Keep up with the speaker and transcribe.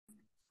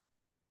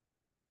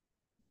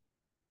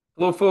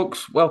Hello,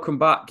 folks. Welcome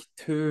back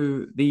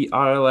to the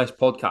RLS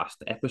podcast,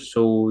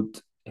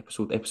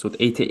 episode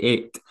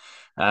 88.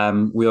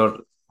 We are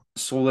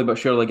slowly but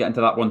surely getting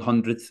to that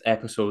 100th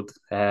episode.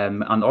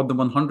 And on the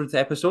 100th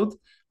episode,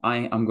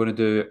 I am going to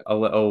do a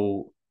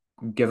little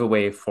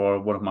giveaway for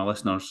one of my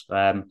listeners.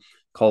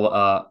 Call it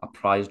a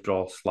prize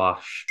draw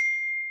slash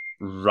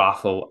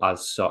raffle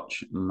as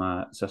such.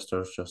 My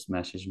sister's just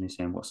messaged me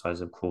saying, "What size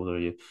of clothes are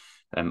you?"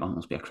 It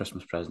must be a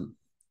Christmas present.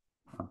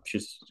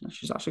 She's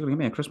actually going to give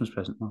me a Christmas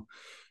present. Well,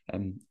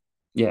 um,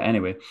 yeah.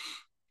 Anyway,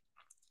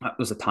 that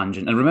was a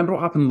tangent. And remember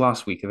what happened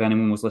last week? If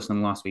anyone was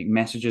listening last week,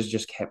 messages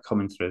just kept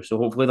coming through. So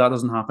hopefully that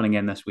doesn't happen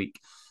again this week.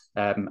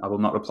 I will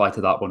not reply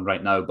to that one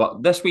right now.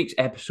 But this week's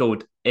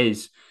episode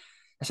is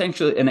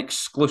essentially an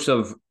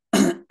exclusive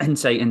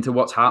insight into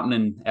what's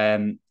happening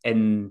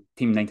in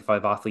Team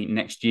 95 Athlete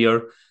next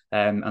year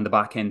and the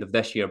back end of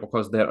this year,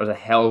 because there is a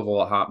hell of a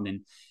lot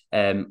happening.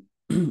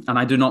 And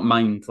I do not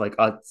mind, like,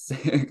 on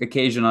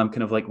occasion I'm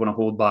kind of like want to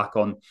hold back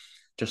on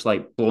just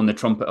like blowing the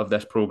trumpet of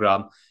this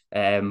program. But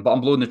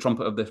I'm blowing the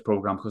trumpet of this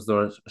program because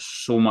there's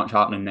so much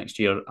happening next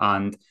year,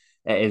 and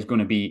it is going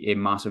to be a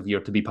massive year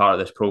to be part of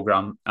this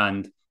program.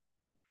 And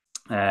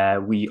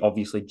we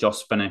obviously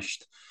just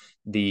finished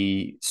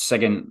the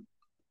second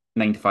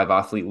 95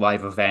 Athlete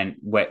live event,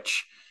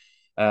 which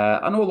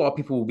I know a lot of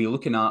people will be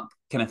looking at,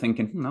 kind of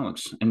thinking, that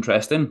looks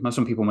interesting. Now,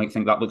 some people might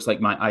think that looks like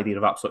my idea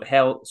of absolute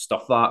hell,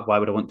 stuff that. Why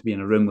would I want to be in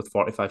a room with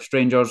 45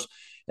 strangers?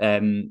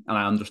 And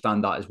I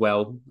understand that as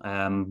well. But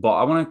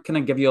I want to kind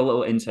of give you a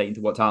little insight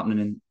into what's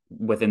happening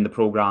within the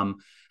program.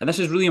 And this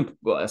is really,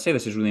 I say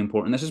this is really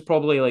important. This is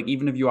probably like,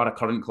 even if you are a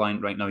current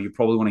client right now, you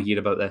probably want to hear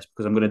about this,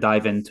 because I'm going to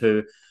dive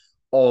into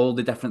all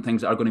the different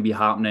things that are going to be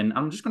happening.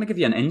 I'm just going to give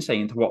you an insight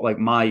into what like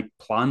my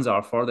plans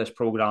are for this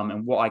program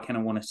and what I kind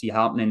of want to see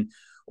happening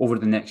over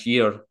the next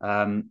year.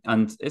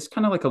 And it's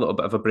kind of like a little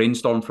bit of a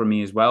brainstorm for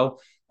me as well.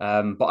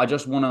 But I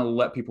just want to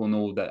let people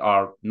know that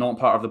are not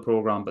part of the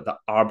program, but that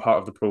are part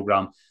of the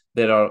program.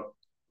 There are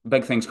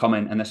big things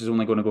coming, and this is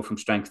only going to go from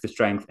strength to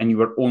strength. And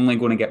you are only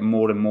going to get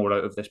more and more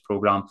out of this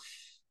program.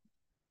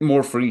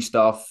 More free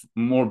stuff,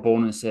 more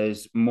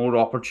bonuses, more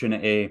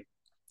opportunity,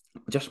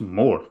 just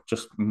more,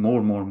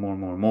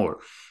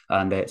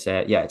 and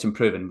it's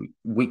improving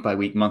week by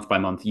week, month by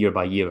month, year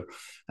by year.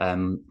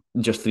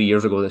 Just 3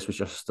 years ago, this was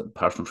just a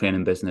personal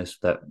training business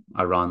that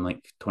I ran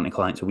like 20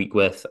 clients a week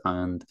with,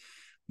 and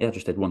yeah,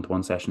 just did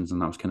one-to-one sessions,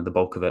 and that was kind of the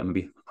bulk of it.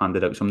 Maybe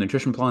handed out some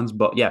nutrition plans,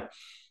 but yeah,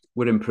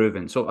 we're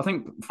improving. So I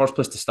think first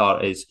place to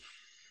start is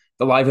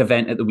the live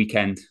event at the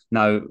weekend.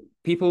 Now,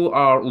 people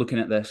are looking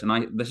at this,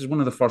 and this is one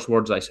of the first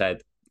words I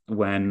said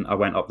when I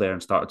went up there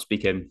and started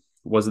speaking,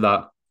 was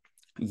that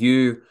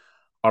you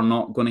are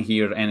not going to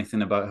hear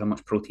anything about how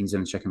much protein's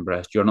in a chicken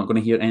breast. You're not going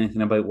to hear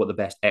anything about what the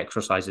best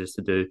exercise is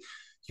to do.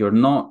 You're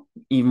not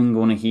even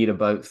going to hear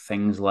about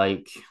things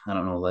like, I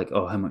don't know, like,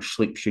 oh, how much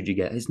sleep should you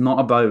get? It's not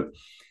about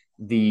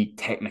the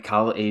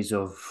technicalities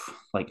of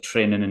like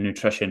training and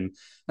nutrition.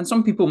 And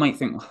some people might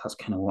think, oh, that's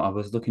kind of what I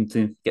was looking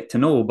to get to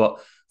know.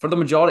 But for the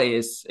majority,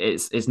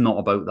 it's not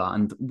about that.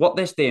 And what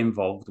this day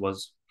involved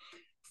was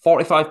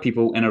 45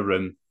 people in a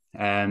room.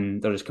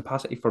 There is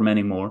capacity for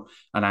many more,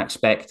 and I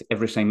expect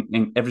every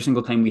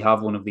single time we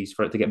have one of these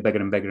for it to get bigger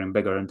and bigger and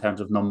bigger in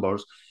terms of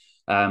numbers.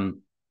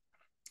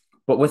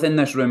 But within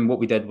this room, what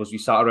we did was we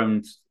sat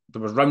around.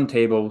 There was round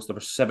tables. There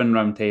were 7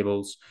 round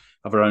tables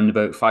of around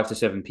about 5 to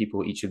 7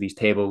 people at each of these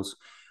tables.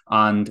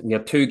 And we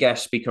had 2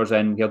 guest speakers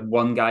in. We had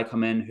one guy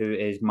come in who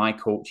is my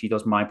coach. He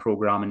does my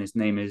program, and his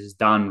name is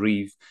Dan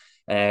Reeve.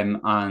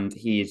 And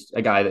he's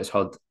a guy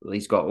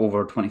he's got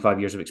over 25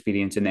 years of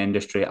experience in the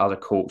industry as a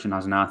coach and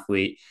as an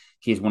athlete.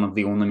 He's one of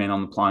the only men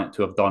on the planet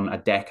to have done a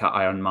DECA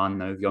Ironman.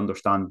 Now, if you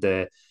understand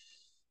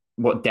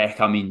what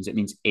DECA means, it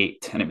means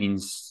 8, and it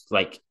means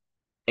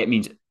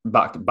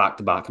back to back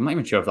to back. I'm not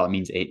even sure if that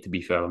means 8, to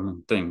be fair.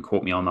 Don't even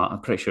quote me on that. I'm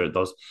pretty sure it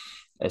does.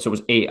 So it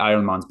was 8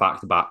 Ironmans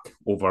back to back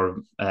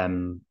over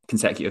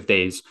consecutive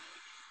days,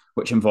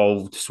 which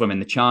involved swimming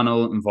the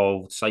channel,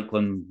 involved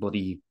cycling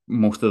bloody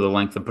most of the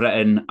length of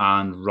Britain,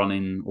 and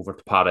running over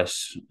to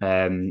Paris.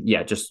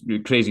 Just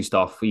crazy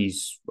stuff.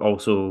 He's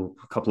also,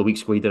 a couple of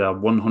weeks ago, he did a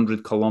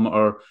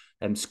 100-kilometer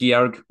ski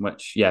erg,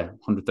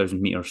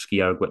 100,000 meter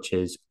ski erg, which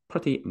is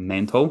pretty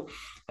mental.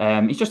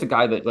 He's just a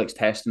guy that likes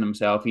testing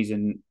himself. He's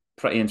a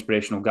pretty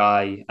inspirational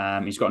guy.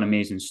 He's got an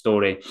amazing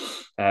story.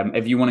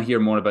 If you want to hear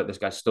more about this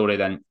guy's story,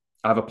 then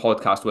I have a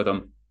podcast with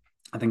him.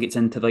 I think it's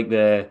into like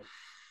the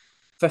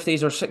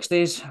 50s or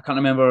 60s. I can't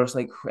remember. It's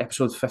like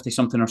episode 50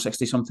 something or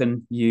 60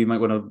 something. You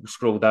might want to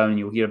scroll down and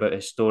you'll hear about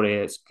his story.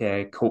 It's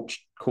Coach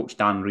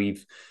Dan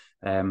Reeve,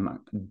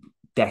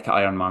 DECA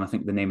Ironman, I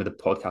think the name of the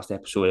podcast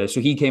episode is.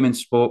 So he came and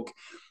spoke.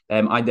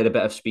 I did a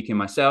bit of speaking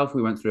myself.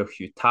 We went through a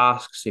few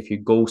tasks, a few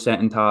goal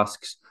setting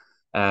tasks.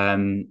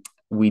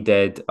 We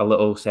did a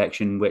little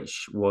section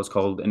which was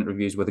called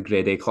Interviews with a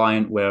Grade A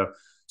Client, where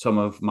some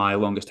of my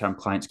longest term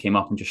clients came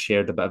up and just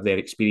shared a bit of their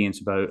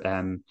experience about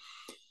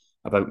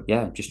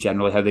just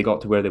generally how they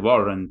got to where they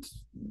were, and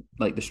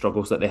like the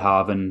struggles that they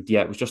have. And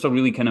yeah, it was just a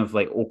really kind of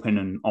like open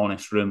and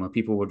honest room where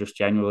people were just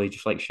genuinely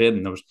just like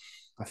sharing. There was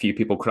a few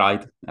people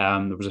cried.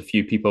 There was a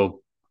few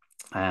people,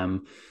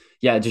 um,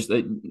 yeah, just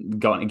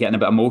getting a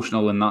bit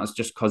emotional, and that's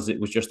just because it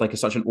was just like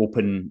such an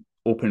open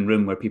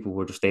room where people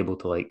were just able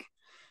to like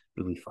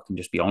really fucking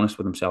just be honest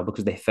with themselves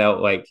because they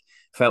felt like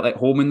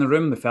home in the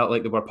room. They felt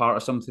like they were part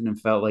of something and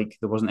felt like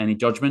there wasn't any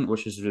judgment,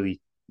 which is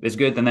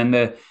good. And then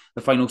the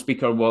final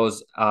speaker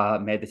was a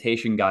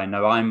meditation guy.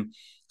 Now I'm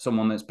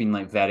someone that's been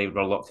like very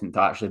reluctant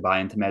to actually buy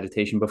into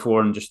meditation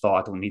before and just thought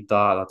I don't need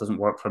that. That doesn't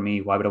work for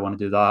me. Why would I want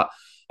to do that?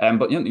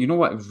 But you know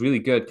what? It was really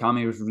good.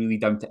 Kami was really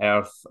down to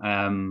earth.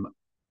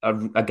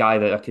 A guy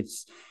that I could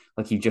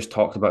like he just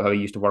talked about how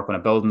he used to work on a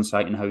building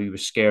site and how he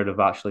was scared of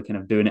actually kind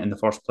of doing it in the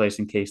first place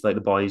in case like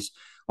the boys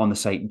on the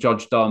site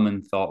judged him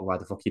and thought, why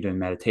the fuck are you doing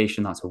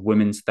meditation? That's a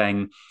women's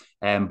thing.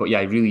 But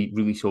yeah, he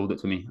really sold it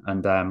to me.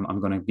 And I'm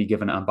going to be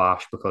giving it a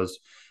bash because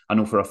I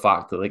know for a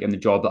fact that like in the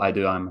job that I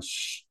do,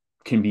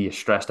 can be a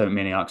stressed out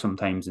maniac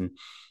sometimes and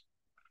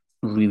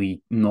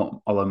really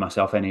not allow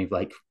myself any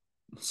like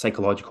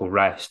psychological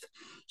rest.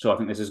 So I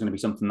think this is going to be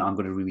something that I'm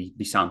going to really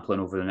be sampling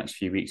over the next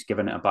few weeks,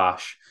 giving it a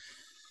bash.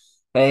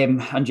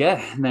 And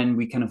yeah, and then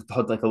we kind of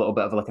had like a little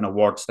bit of like an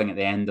awards thing at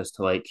the end as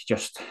to like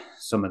just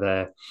some of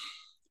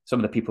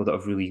the people that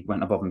have really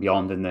went above and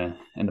beyond in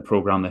the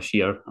program this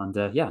year.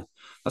 And yeah,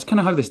 that's kind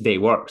of how this day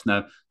works.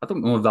 Now, I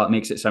don't know if that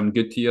makes it sound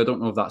good to you. I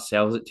don't know if that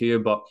sells it to you,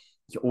 but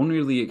you only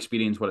really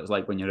experience what it's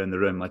like when you're in the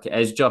room. Like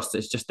it's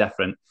just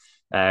different.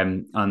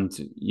 And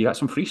you got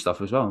some free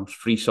stuff as well.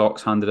 Free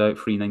socks handed out,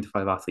 free 9 to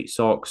 5 athlete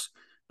socks,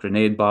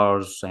 grenade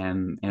bars,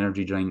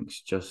 energy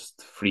drinks,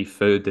 just free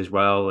food as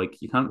well. Like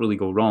you can't really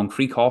go wrong.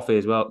 Free coffee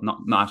as well.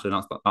 Not actually,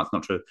 that's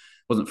not true. It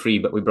wasn't free,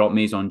 but we brought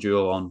Maison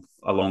Duo on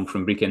along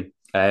from Brecon.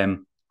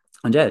 And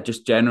yeah,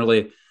 just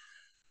generally,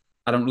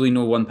 I don't really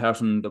know one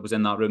person that was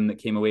in that room that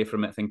came away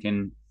from it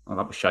thinking, "Oh,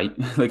 that was shite."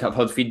 Like I've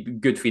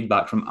had good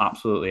feedback from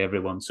absolutely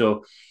everyone.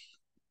 So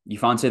you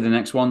fancy the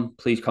next one,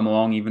 please come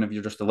along, even if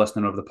you're just a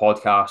listener of the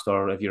podcast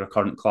or if you're a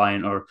current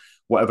client or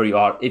whatever you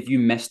are. If you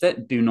missed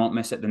it, do not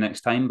miss it the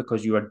next time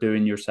because you are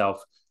doing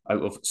yourself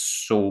out of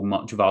so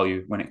much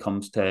value when it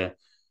comes to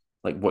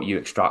like what you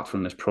extract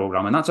from this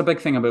program. And that's a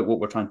big thing about what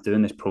we're trying to do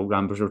in this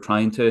program because we're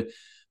trying to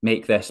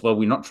make this, well,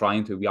 we're not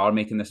trying to, we are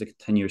making this a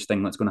continuous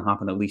thing that's going to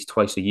happen at least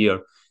twice a year,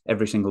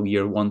 every single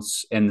year,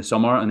 once in the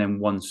summer and then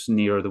once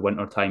near the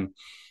winter time.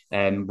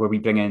 Where we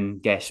bring in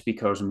guest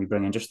speakers and we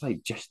bring in just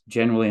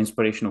generally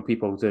inspirational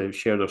people to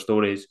share their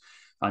stories.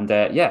 And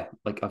yeah,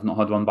 like I've not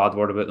had one bad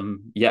word about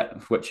them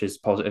yet, which is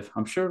positive.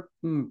 I'm sure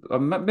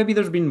maybe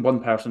there's been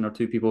one person or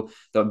two people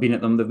that have been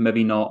at them, they've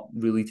maybe not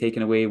really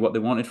taken away what they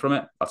wanted from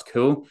it. That's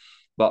cool.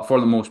 But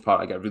for the most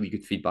part, I get really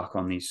good feedback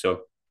on these.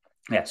 So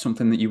yeah,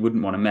 something that you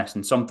wouldn't want to miss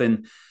and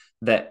something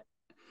that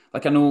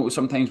like I know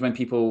sometimes when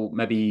people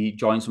maybe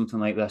join something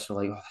like this, they're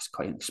like, oh, that's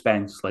quite an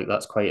expense. Like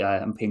that's quite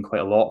I'm paying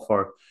quite a lot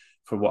for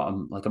what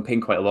I'm paying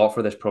quite a lot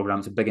for this program.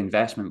 It's a big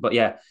investment. But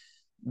yeah,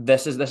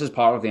 this is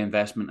part of the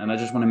investment. And I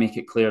just want to make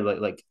it clear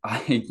that like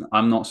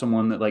I'm not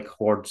someone that like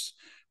hoards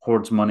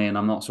money and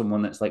I'm not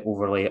someone that's like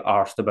overly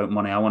arsed about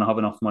money. I want to have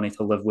enough money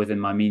to live within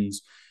my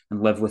means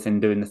and live within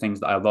doing the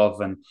things that I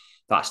love. And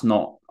that's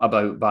not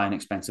about buying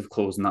expensive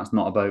clothes and that's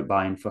not about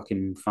buying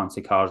fucking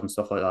fancy cars and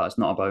stuff like that. It's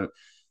not about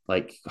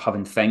like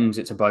having things.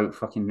 It's about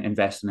fucking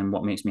investing in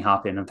what makes me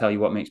happy. And I'll tell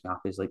you what makes me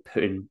happy is like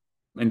putting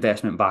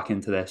investment back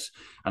into this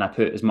and I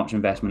put as much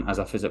investment as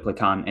I physically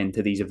can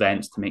into these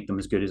events to make them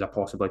as good as I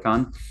possibly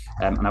can,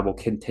 and I will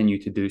continue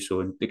to do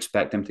so and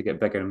expect them to get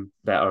bigger and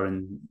better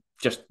and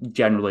just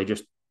generally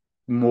just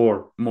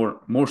more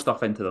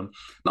stuff into them.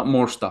 Not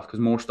more stuff because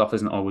more stuff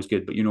isn't always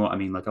good, but you know what I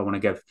mean. Like I want to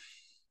give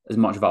as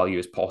much value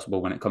as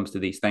possible when it comes to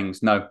these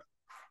things. Now,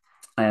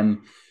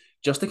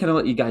 just to kind of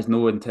let you guys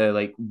know into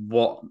like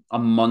what a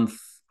month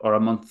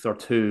or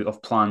two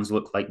of plans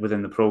look like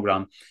within the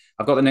program.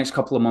 I've got the next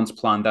couple of months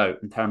planned out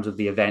in terms of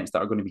the events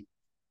that are going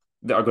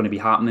to be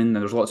happening. And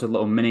there's lots of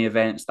little mini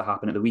events that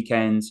happen at the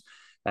weekends.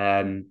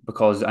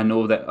 Because I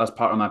know that as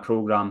part of my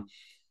program,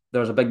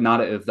 there's a big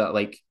narrative that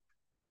like,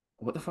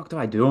 what the fuck do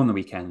I do on the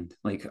weekend?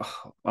 Like,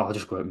 oh, I'll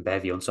just go out and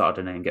bevy on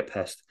Saturday night and get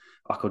pissed.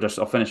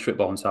 I'll finish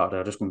football on Saturday.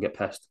 I'll just go and get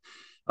pissed.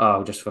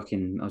 And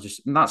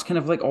that's kind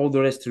of like all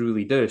there is to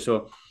really do.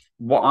 So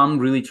what I'm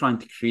really trying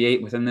to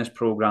create within this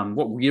program,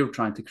 what we're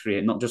trying to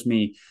create, not just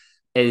me,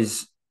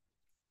 is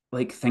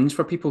like things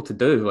for people to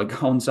do,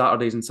 like on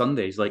Saturdays and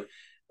Sundays. Like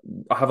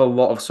I have a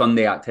lot of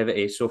Sunday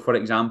activities. So for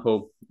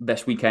example,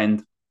 this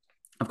weekend,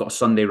 I've got a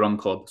Sunday Run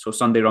Club. So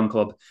Sunday Run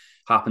Club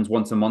happens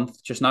once a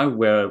month just now,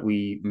 where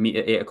we meet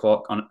at 8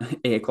 o'clock on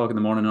 8 o'clock in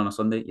the morning on a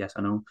Sunday. Yes,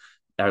 I know,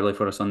 early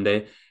for a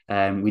Sunday.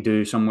 We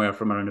do somewhere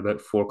from around about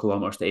 4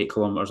 kilometers to 8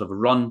 kilometers of a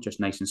run, just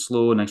nice and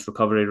slow, nice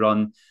recovery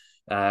run.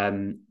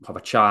 Have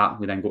a chat.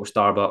 We then go to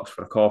Starbucks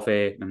for a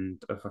coffee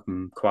and a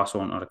fucking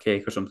croissant or a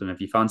cake or something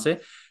if you fancy,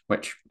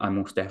 which I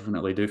most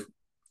definitely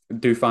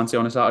do fancy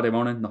on a Saturday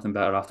morning. Nothing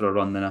better after a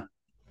run than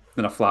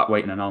a flat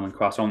white and an almond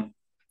croissant.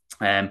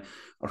 Or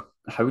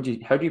how do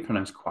you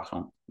pronounce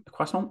croissant?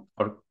 Croissant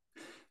or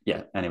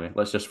yeah. Anyway,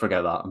 let's just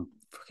forget that. I'm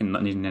fucking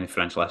not needing any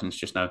French lessons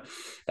just now.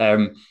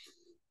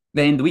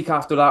 Then the week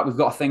after that, we've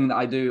got a thing that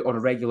I do on a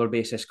regular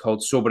basis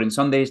called Sobering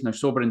Sundays. Now,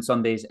 Sobering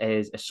Sundays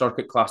is a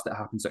circuit class that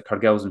happens at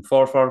Cargills and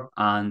Forfar,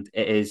 and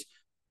it is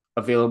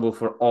available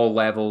for all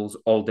levels,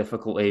 all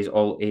difficulties,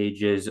 all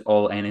ages,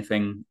 all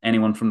anything.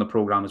 Anyone from the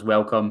program is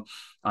welcome.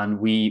 And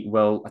we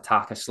will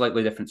attack a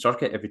slightly different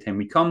circuit every time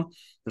we come.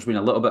 There's been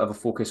a little bit of a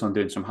focus on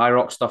doing some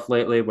HYROX stuff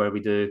lately, where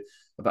we do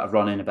a bit of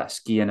running, a bit of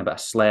skiing, a bit of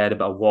sled, a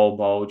bit of wall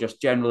ball,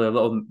 just generally a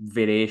little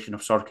variation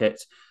of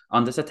circuits.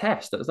 And it's a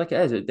test. It's like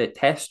it is. It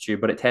tests you,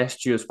 but it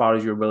tests you as far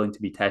as you're willing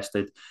to be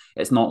tested.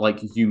 It's not like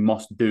you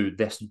must do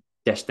this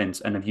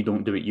distance, and if you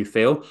don't do it, you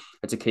fail.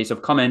 It's a case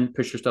of come in,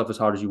 push yourself as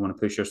hard as you want to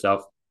push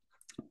yourself,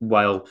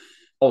 while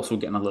also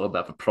getting a little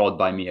bit of a prod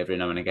by me every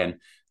now and again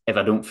if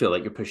I don't feel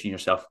like you're pushing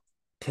yourself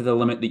to the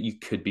limit that you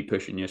could be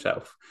pushing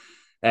yourself.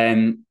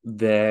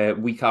 The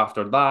week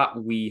after that,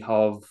 we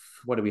have,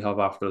 what do we have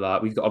after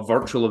that? We've got a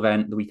virtual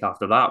event the week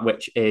after that,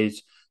 which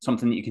is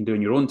something that you can do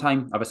in your own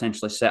time. I've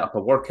essentially set up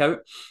a workout,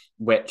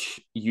 which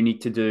you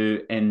need to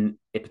do in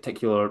a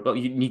particular, well,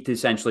 you need to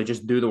essentially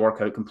just do the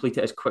workout, complete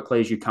it as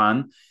quickly as you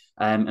can.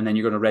 And then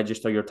you're going to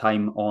register your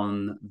time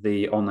on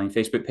the online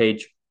Facebook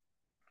page.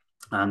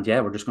 And yeah,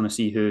 we're just going to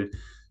see who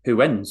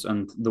wins,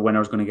 and the winner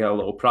is going to get a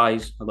little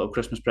prize, a little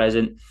Christmas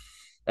present.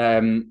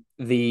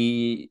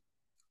 The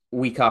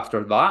week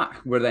after that,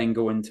 we're then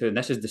going to, and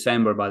this is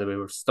December, by the way,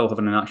 we're still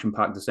having an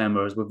action-packed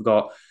December, as we've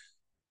got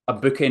a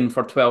booking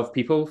for 12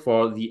 people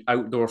for the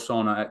outdoor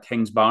sauna at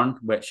Kingsbarn,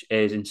 which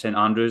is in St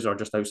Andrews, or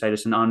just outside of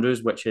St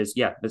Andrews, which is,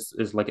 yeah,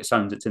 is like it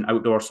sounds. It's an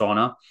outdoor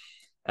sauna.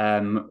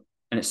 And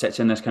it sits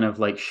in this kind of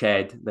like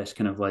shed, this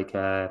kind of like,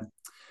 I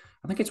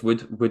think it's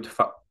wood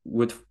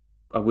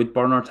a wood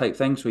burner type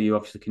thing, so you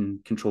obviously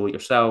can control it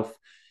yourself.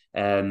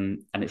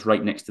 And it's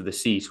right next to the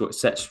sea, so it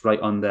sits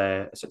on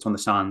the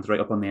sand, right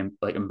up on the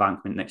like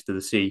embankment next to the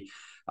sea.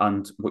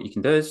 And what you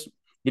can do is,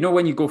 you know,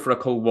 when you go for a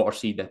cold water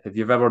sea dip, if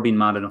you've ever been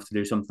mad enough to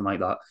do something like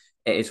that,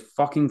 it is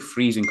fucking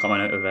freezing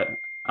coming out of it,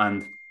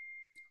 and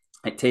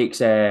it takes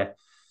it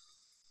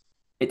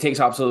takes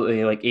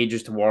absolutely like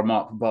ages to warm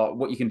up. But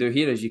what you can do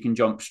here is you can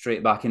jump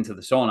straight back into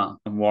the sauna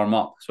and warm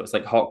up. So it's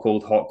like hot,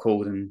 cold.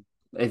 And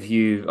if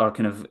you are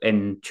kind of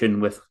in tune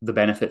with the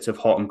benefits of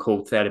hot and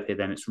cold therapy,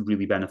 then it's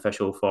really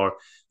beneficial for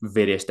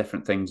various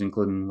different things,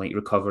 including like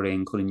recovery,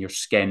 including your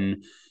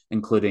skin,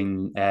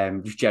 including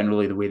just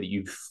generally the way that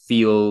you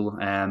feel.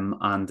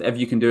 And if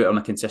you can do it on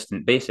a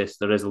consistent basis,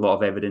 there is a lot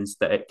of evidence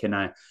that it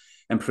can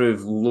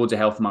improve loads of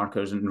health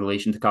markers in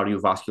relation to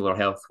cardiovascular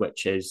health,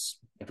 which is,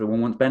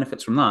 everyone wants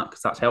benefits from that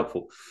because that's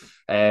helpful.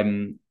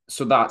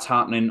 So that's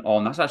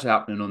actually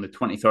happening on the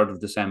 23rd of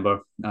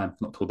December. I've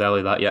not told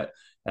Ellie that yet.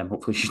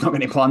 Hopefully she's not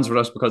got any plans for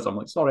us, because I'm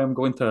like, sorry, I'm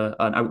going to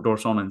an outdoor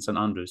sauna in St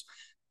Andrews.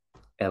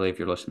 Ellie, if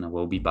you're listening, I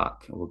will be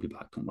back. I will be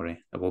back. Don't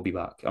worry. I will be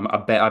back.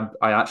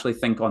 I actually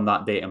think on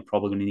that date I'm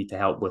probably going to need to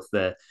help with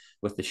the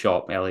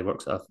shop. Ellie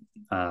works at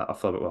a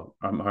flower. Well,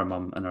 her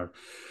mum and her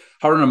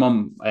and her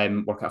mum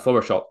work at a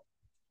flower shop.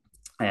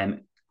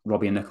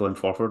 Robbie and Nicola in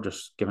Forfar,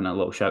 just giving it a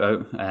little shout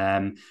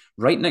out.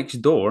 Right next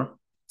door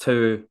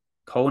to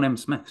Colin M.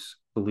 Smith's,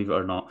 believe it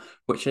or not,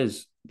 which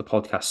is the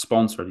podcast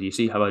sponsor. Do you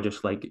see how I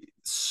just like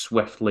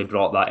swiftly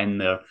brought that in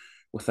there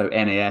without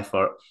any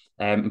effort?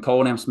 And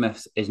Colin M.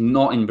 Smith's is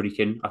not in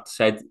Brechin. I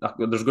said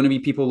there's going to be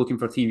people looking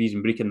for TVs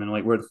in Brechin, and they're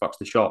like, where the fuck's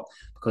the shop?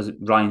 Because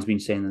Ryan's been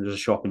saying that there's a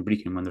shop in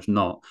Brechin when there's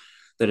not.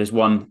 There is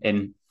one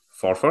in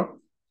Forfar.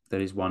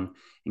 There is one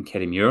in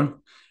Kerrymuir.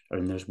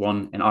 And there's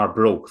one in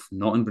Arbroath,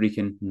 not in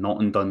Brechin, not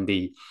in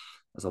Dundee.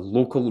 There's a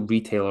local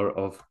retailer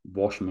of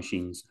washing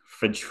machines,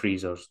 fridge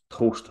freezers,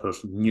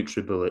 toasters,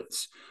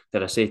 NutriBullets.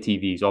 Did I say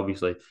TVs?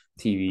 Obviously,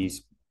 TVs,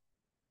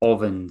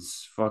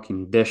 ovens,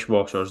 fucking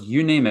dishwashers,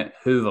 you name it,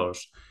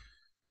 hoovers,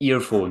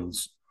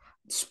 earphones,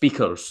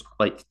 speakers,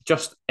 like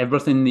just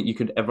everything that you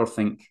could ever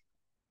think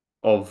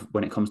of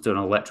when it comes to an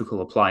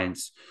electrical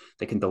appliance.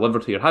 They can deliver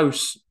to your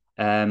house,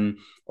 or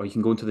you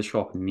can go into the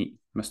shop and meet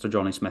Mr.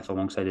 Johnny Smith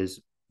alongside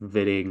his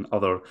varying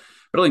other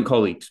brilliant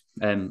colleagues.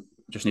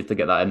 Just need to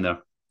get that in there.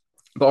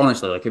 But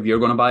honestly, like if you're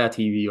going to buy a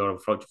TV or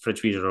a fridge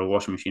freezer or a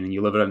washing machine and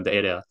you live around the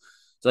area,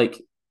 it's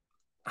like,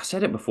 I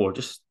said it before,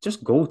 just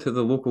go to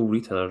the local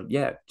retailer.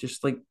 Yeah,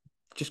 just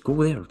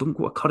go there. Don't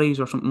go to Curry's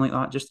or something like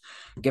that. Just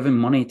giving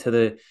money to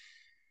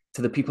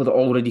the people that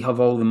already have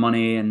all the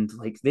money, and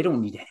like they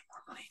don't need any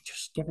more money.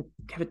 Just give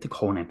it to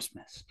Colin M.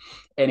 Smith.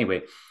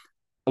 Anyway,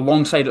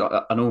 alongside,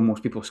 I know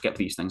most people skip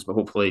these things, but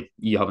hopefully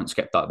you haven't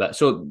skipped that bit.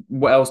 So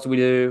what else do we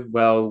do?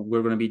 Well,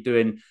 we're going to be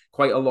doing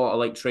quite a lot of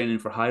like training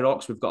for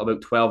HYROX. We've got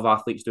about 12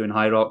 athletes doing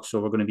HYROX, so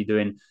we're going to be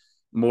doing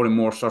more and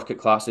more circuit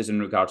classes in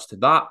regards to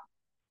that.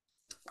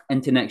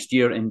 Into next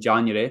year in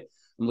January,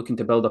 I'm looking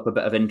to build up a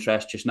bit of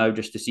interest just now,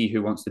 just to see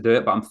who wants to do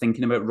it. But I'm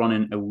thinking about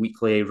running a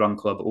weekly run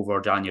club over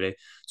January.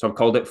 So I've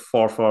called it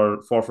Forfar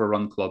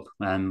Run Club,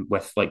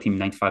 with like Team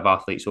 95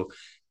 athletes. So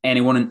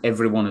anyone and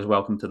everyone is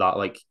welcome to that.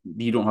 Like,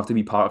 you don't have to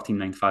be part of Team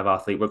 95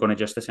 athlete. We're going to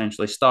just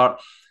essentially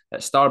start at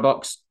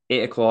Starbucks,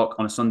 8 o'clock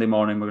on a Sunday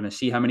morning. We're going to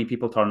see how many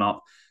people turn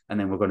up, and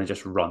then we're going to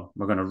just run.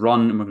 We're going to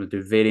run and we're going to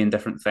do varying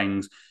different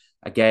things.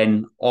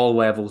 Again, all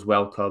levels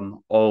welcome,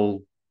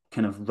 all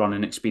kind of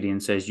running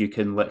experiences. You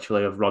can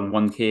literally have run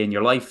 1K in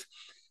your life,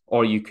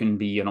 or you can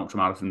be an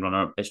ultramarathon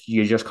runner.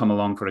 You just come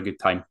along for a good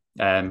time.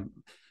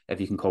 If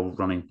you can call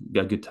running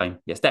a good time.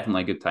 Yeah, it's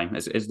definitely a good time.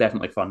 It's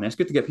definitely fun. It's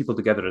good to get people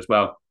together as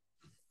well.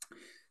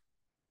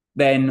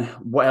 Then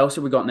what else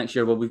have we got next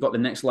year? Well, we've got the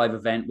next live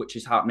event, which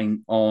is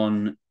happening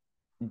on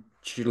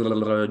June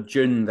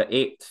the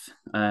 8th.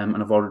 And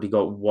I've already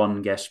got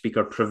one guest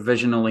speaker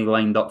provisionally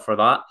lined up for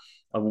that.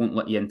 I won't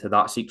let you into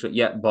that secret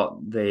yet, but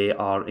they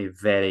are a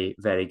very,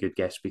 very good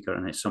guest speaker,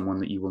 and it's someone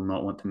that you will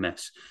not want to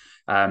miss.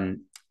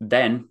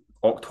 Then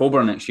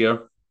October next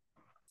year,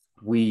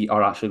 we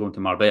are actually going to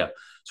Marbella.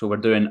 So we're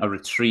doing a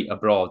retreat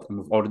abroad, and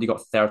we've already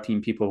got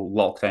 13 people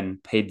locked in,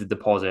 paid the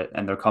deposit,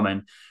 and they're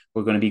coming.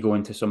 We're going to be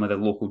going to some of the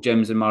local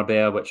gyms in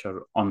Marbella, which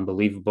are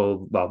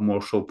unbelievable. Well,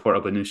 more so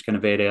Porta Banús kind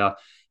of area,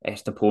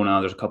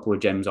 Estepona. There's a couple of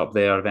gyms up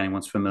there. If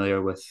anyone's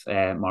familiar with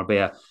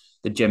Marbella,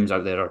 the gyms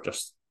out there are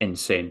just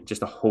insane,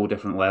 just a whole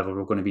different level.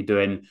 We're going to be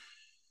doing a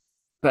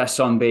bit of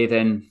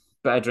sunbathing,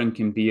 bit of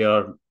drinking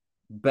beer,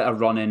 bit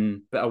of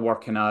running, bit of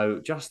working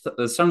out. Just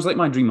it sounds like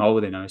my dream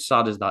holiday now. As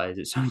sad as that is,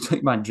 it sounds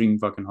like my dream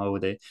fucking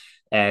holiday.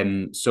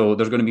 So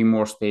there's going to be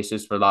more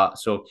spaces for that.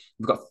 So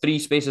we've got 3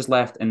 spaces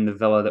left in the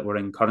villa that we're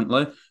in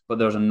currently, but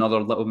there's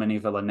another little mini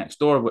villa next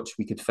door which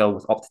we could fill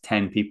with up to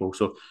 10 people.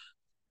 So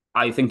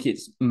I think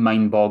it's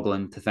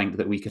mind-boggling to think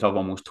that we could have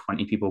almost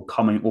 20 people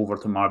coming over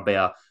to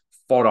Marbella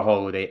for a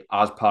holiday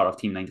as part of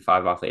Team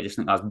 95 Athlete. I just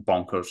think that's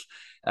bonkers.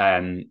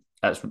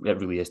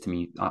 It really is to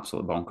me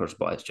absolute bonkers,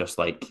 but it's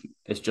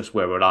just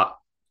where we're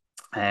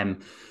at.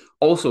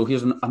 Also,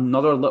 here's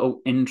another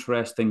little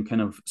interesting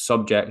kind of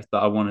subject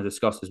that I want to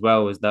discuss as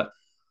well, is that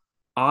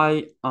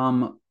I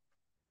am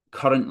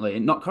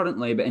not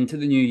currently, but into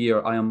the new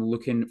year, I am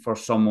looking for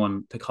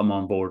someone to come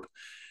on board.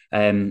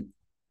 And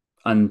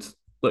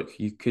look,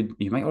 you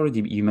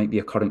might be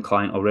a current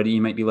client already.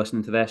 You might be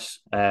listening to this.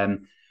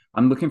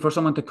 I'm looking for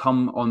someone to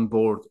come on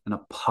board on a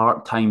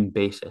part-time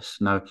basis.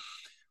 Now,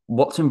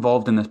 what's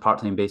involved in this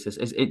part-time basis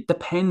is it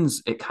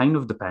depends. It kind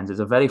of depends. It's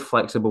a very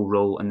flexible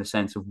role in the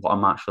sense of what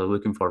I'm actually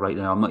looking for right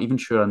now. I'm not even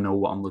sure I know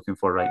what I'm looking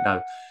for right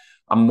now.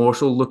 I'm more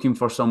so looking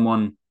for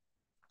someone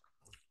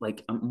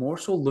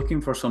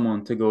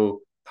to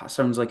go, that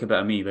sounds like a bit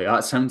of me. Like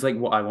that sounds like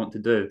what I want to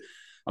do.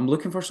 I'm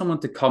looking for someone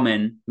to come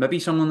in, maybe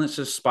someone that's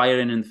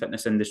aspiring in the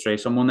fitness industry,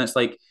 someone that's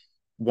like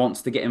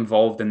wants to get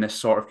involved in this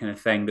sort of kind of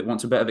thing, that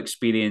wants a bit of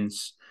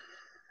experience,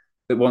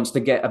 that wants to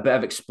get a bit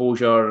of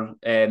exposure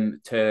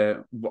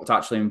to what's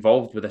actually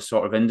involved with this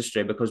sort of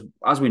industry. Because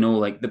as we know,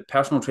 like the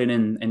personal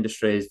training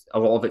industry, a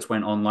lot of it's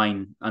went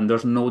online, and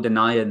there's no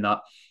denying that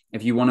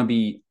if you want to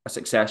be a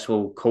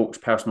successful coach,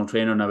 personal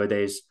trainer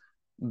nowadays,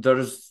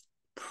 there's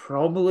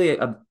probably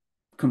a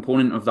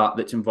component of that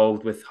that's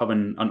involved with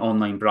having an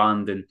online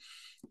brand and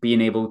being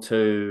able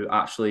to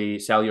actually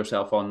sell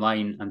yourself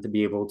online and to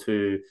be able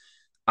to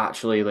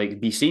actually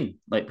like be seen.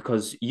 Like,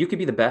 because you could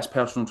be the best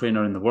personal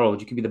trainer in the world,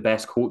 you could be the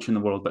best coach in the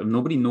world, but if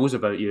nobody knows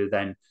about you,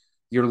 then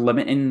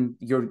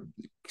you're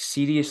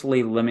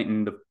seriously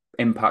limiting the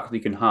impact that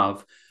you can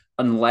have,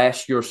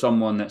 unless you're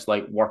someone that's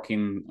like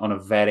working on a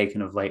very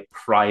kind of like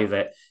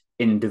private,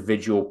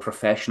 individual,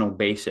 professional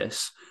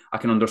basis. I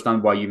can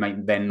understand why you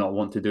might then not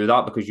want to do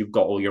that, because you've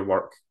got all your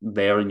work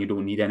there and you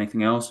don't need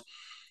anything else.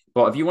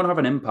 But if you want to have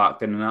an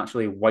impact and an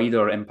actually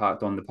wider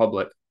impact on the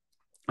public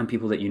and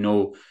people that you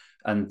know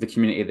and the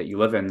community that you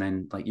live in,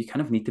 then like you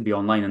kind of need to be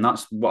online. And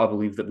that's what I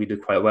believe that we do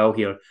quite well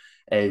here,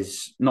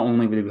 is not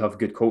only do we have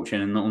good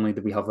coaching and not only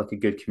do we have like a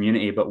good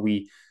community, but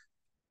we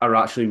are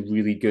actually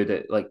really good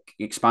at like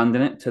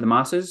expanding it to the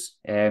masses.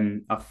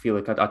 I feel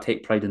like I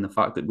take pride in the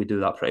fact that we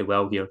do that pretty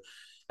well here.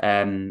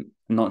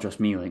 Not just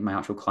me, like my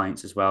actual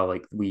clients as well.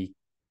 Like we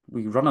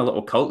run a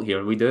little cult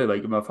here. We do.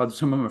 Like I've had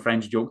some of my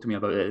friends joke to me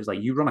about it. It's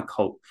like, you run a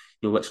cult.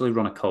 You literally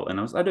run a cult. And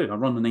I do. I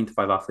run the 9 to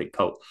 5 athlete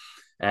cult.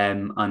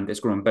 And it's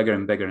growing bigger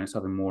and bigger, and it's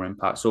having more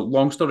impact. So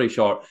long story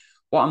short,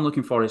 what I'm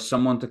looking for is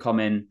someone to come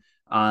in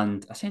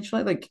and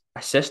essentially like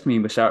assist me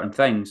with certain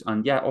things.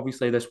 And yeah,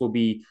 obviously this will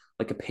be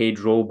like a paid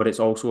role, but it's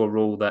also a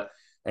role that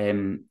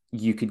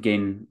you could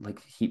gain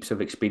like heaps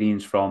of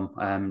experience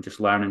from, just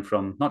learning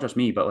from not just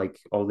me, but like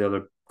all the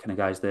other kind of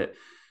guys that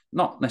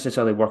not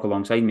necessarily work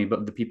alongside me,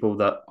 but the people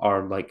that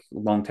are like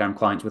long-term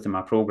clients within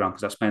my program,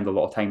 because I spend a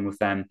lot of time with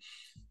them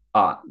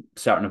at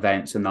certain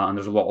events and that, and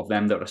there's a lot of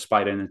them that are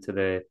aspiring into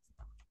the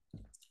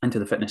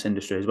fitness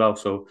industry as well.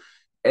 So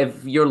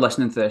if you're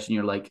listening to this and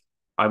you're like,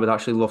 I would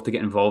actually love to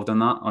get involved in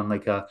that, on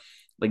like a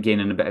like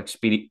gaining a bit of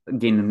experience,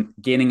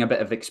 gaining a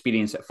bit of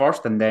experience at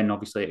first, and then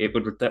obviously it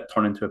would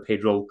turn into a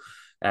paid role,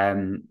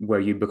 where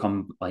you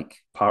become like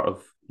part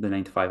of the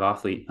 9 to 5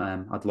 athlete.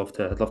 I'd love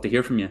to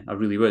hear from you. I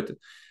really would,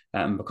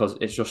 because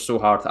it's just so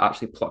hard to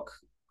actually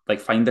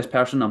find this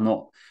person.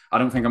 I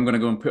don't think I'm going to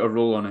go and put a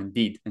role on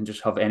Indeed and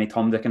just have any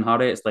Tom, Dick, and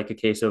Harry. It's like a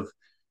case of,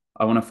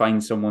 I want to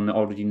find someone that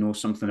already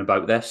knows something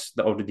about this,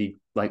 that already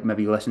like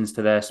maybe listens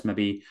to this,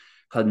 maybe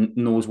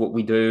knows what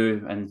we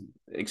do, and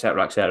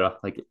etc. etc.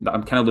 Like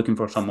I'm kind of looking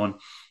for someone,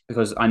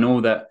 because I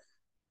know that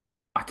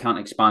I can't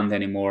expand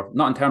anymore.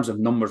 Not in terms of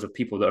numbers of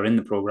people that are in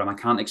the program. I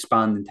can't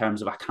expand in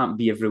terms of I can't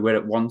be everywhere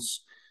at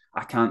once.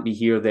 I can't be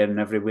here, there, and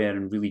everywhere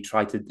and really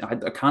try to.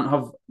 I can't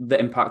have the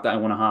impact that I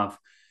want to have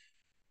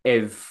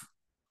if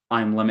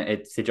I'm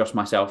limited to just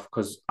myself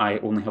because I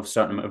only have a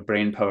certain amount of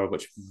brain power,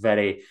 which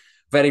very,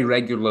 very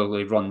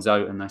regularly runs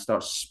out, and I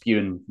start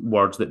spewing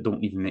words that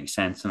don't even make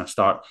sense, and I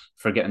start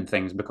forgetting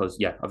things because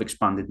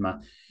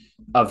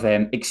I've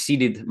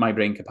exceeded my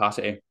brain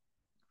capacity.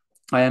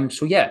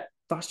 So yeah,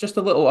 that's just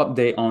a little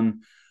update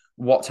on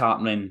what's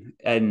happening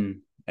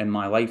in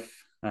my life,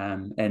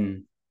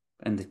 in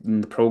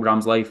the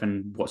program's life,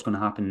 and what's going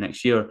to happen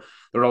next year.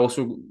 There's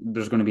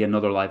going to be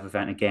another live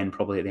event again,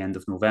 probably at the end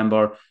of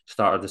November,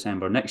 start of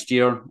December next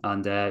year,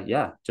 and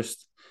yeah,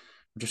 just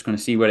we're just going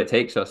to see where it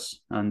takes us.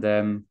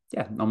 And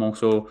yeah, I'm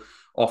also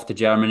off to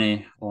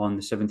Germany on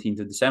the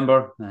 17th of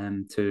December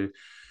to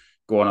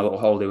go on a little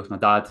holiday with my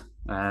dad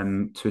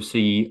to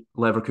see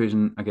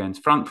Leverkusen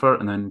against Frankfurt,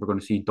 and then we're going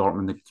to see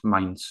Dortmund against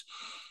Mainz.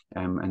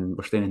 And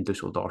we're staying in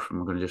Dusseldorf, and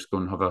we're going to just go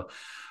and have a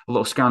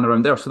little scan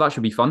around there. So that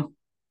should be fun.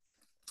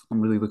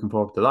 I'm really looking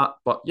forward to that.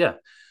 But yeah,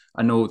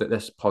 I know that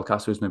this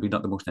podcast was maybe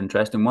not the most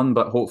interesting one,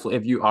 but hopefully,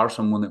 if you are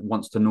someone that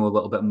wants to know a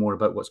little bit more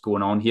about what's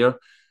going on here,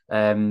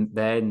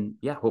 then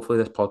yeah, hopefully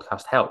this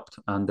podcast helped.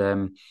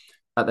 And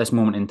at this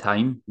moment in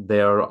time,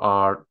 there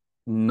are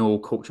no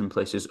coaching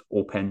places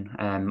open.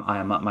 I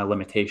am at my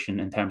limitation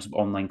in terms of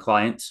online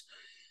clients.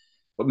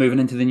 But moving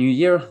into the new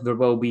year, there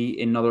will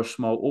be another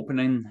small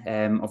opening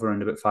of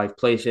around about 5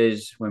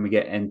 places when we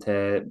get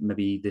into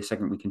maybe the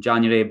second week in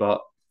January. But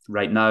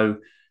right now,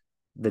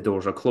 the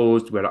doors are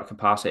closed. We're at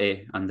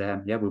capacity, and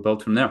yeah, we'll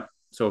build from there.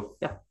 So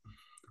yeah,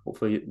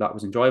 hopefully that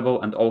was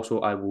enjoyable. And also,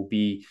 I will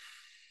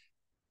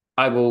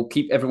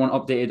keep everyone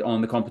updated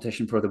on the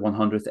competition for the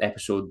 100th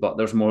episode. But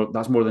there's more.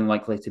 That's more than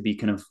likely to be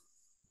kind of.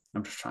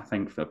 I'm just trying to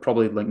think.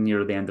 Probably like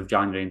near the end of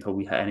January until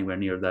we hit anywhere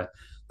near the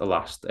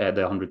last the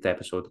 100th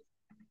episode.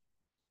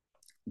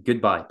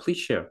 Goodbye. Please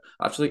share.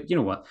 Actually, you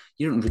know what?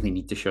 You don't really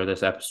need to share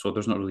this episode.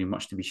 There's not really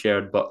much to be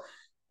shared, but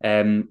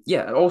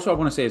yeah. Also, I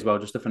want to say as well,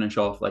 just to finish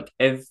off, like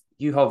if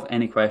you have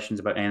any questions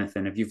about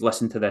anything, if you've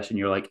listened to this and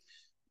you're like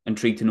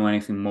intrigued to know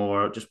anything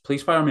more, just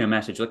please fire me a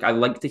message. Like I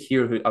like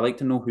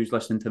to know who's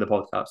listening to the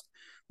podcast.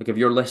 Like if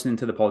you're listening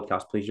to the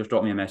podcast, please just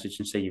drop me a message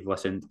and say you've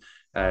listened.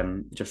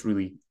 Just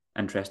really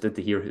interested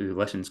to hear who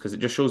listens because it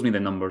just shows me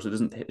the numbers. It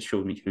doesn't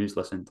show me who's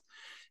listened.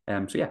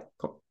 So yeah,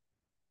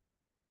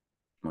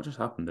 what just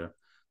happened there?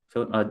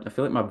 I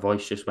feel like my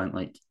voice just went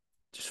like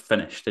just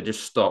finished. It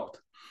just stopped.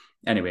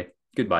 Anyway, goodbye.